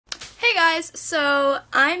Hey guys, so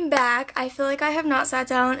I'm back. I feel like I have not sat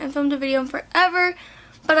down and filmed a video in forever,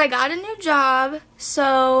 but I got a new job,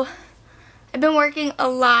 so I've been working a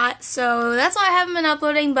lot, so that's why I haven't been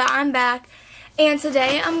uploading, but I'm back. And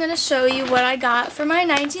today I'm going to show you what I got for my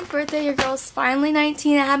 19th birthday. Your girl's finally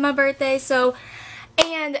 19. I had my birthday,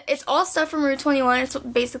 and it's all stuff from Route 21. It's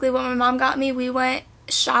basically what my mom got me. We went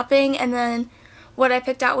shopping, and then what I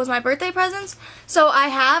picked out was my birthday presents. So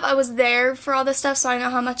I was there for all this stuff, so I know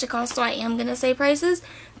how much it costs, so I am going to say prices,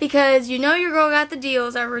 because you know your girl got the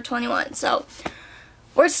deals at Route 21. So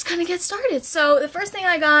we're just going to get started. So the first thing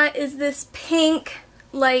I got is this pink,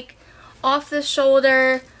 like, off the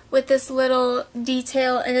shoulder with this little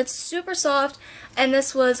detail, and it's super soft, and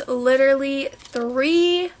this was literally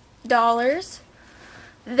 $3.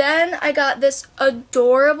 Then I got this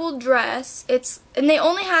adorable dress. And they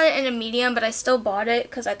only had it in a medium, but I still bought it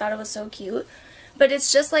because I thought it was so cute. But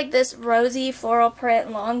it's just like this rosy floral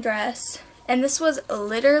print long dress. And this was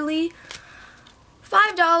literally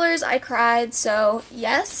 $5. I cried, so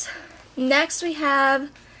yes. Next we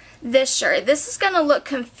have this shirt. This is going to look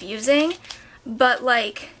confusing, but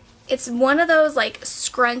like it's one of those like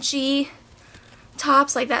scrunchy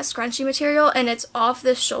tops, like that scrunchy material, and it's off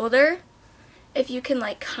the shoulder. If you can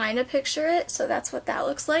like kind of picture it, so that's what that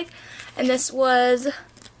looks like. And this was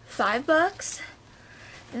 $5.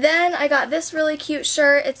 Then I got this really cute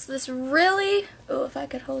shirt. It's this really, oh, if I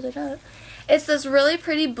could hold it up. It's this really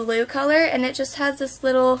pretty blue color, and it just has this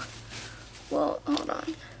little, well, hold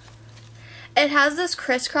on. It has this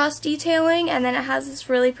crisscross detailing, and then it has this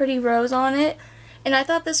really pretty rose on it. And I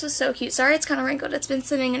thought this was so cute. Sorry, it's kind of wrinkled. It's been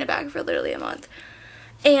sitting in a bag for literally a month.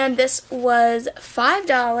 And this was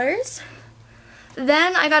 $5.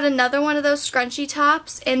 Then I got another one of those scrunchy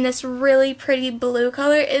tops in this really pretty blue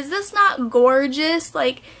color. Is this not gorgeous?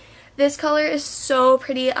 Like, this color is so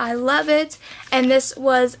pretty. I love it. And this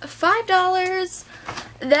was $5.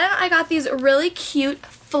 Then I got these really cute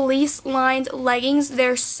fleece-lined leggings.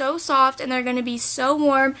 They're so soft and they're going to be so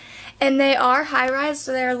warm. And they are high-rise,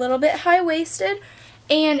 so they're a little bit high-waisted.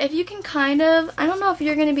 And if you can kind of, I don't know if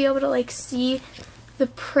you're going to be able to, like, see the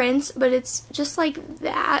print, but it's just like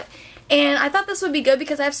that. And I thought this would be good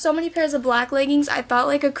because I have so many pairs of black leggings. I thought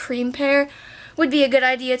like a cream pair would be a good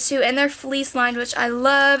idea too. And they're fleece lined, which I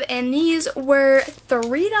love. And these were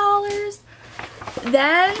 $3.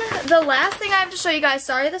 Then the last thing I have to show you guys,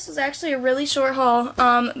 sorry this was actually a really short haul.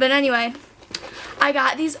 But anyway, I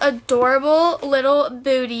got these adorable little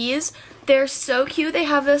booties. They're so cute. They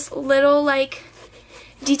have this little like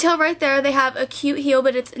detail right there. They have a cute heel,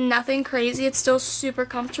 but it's nothing crazy. It's still super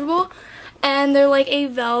comfortable. And they're like a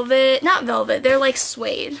velvet, not velvet, they're like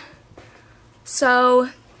suede. So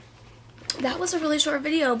that was a really short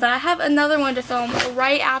video, but I have another one to film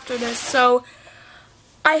right after this. So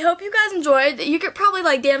I hope you guys enjoyed. You could probably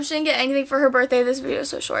like, damn, she didn't get anything for her birthday. This video is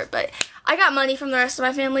so short, but I got money from the rest of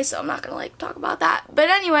my family, so I'm not gonna like talk about that. But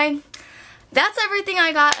anyway, that's everything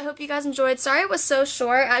I got. I hope you guys enjoyed. Sorry it was so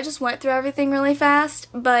short. I just went through everything really fast,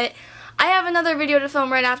 but I have another video to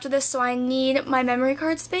film right after this, so I need my memory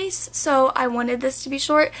card space, so I wanted this to be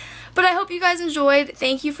short. But I hope you guys enjoyed.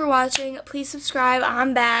 Thank you for watching. Please subscribe.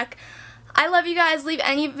 I'm back. I love you guys. Leave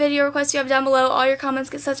any video requests you have down below. All your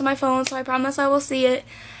comments get sent to my phone, so I promise I will see it.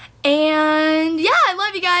 And yeah, I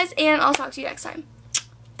love you guys, and I'll talk to you next time.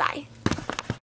 Bye.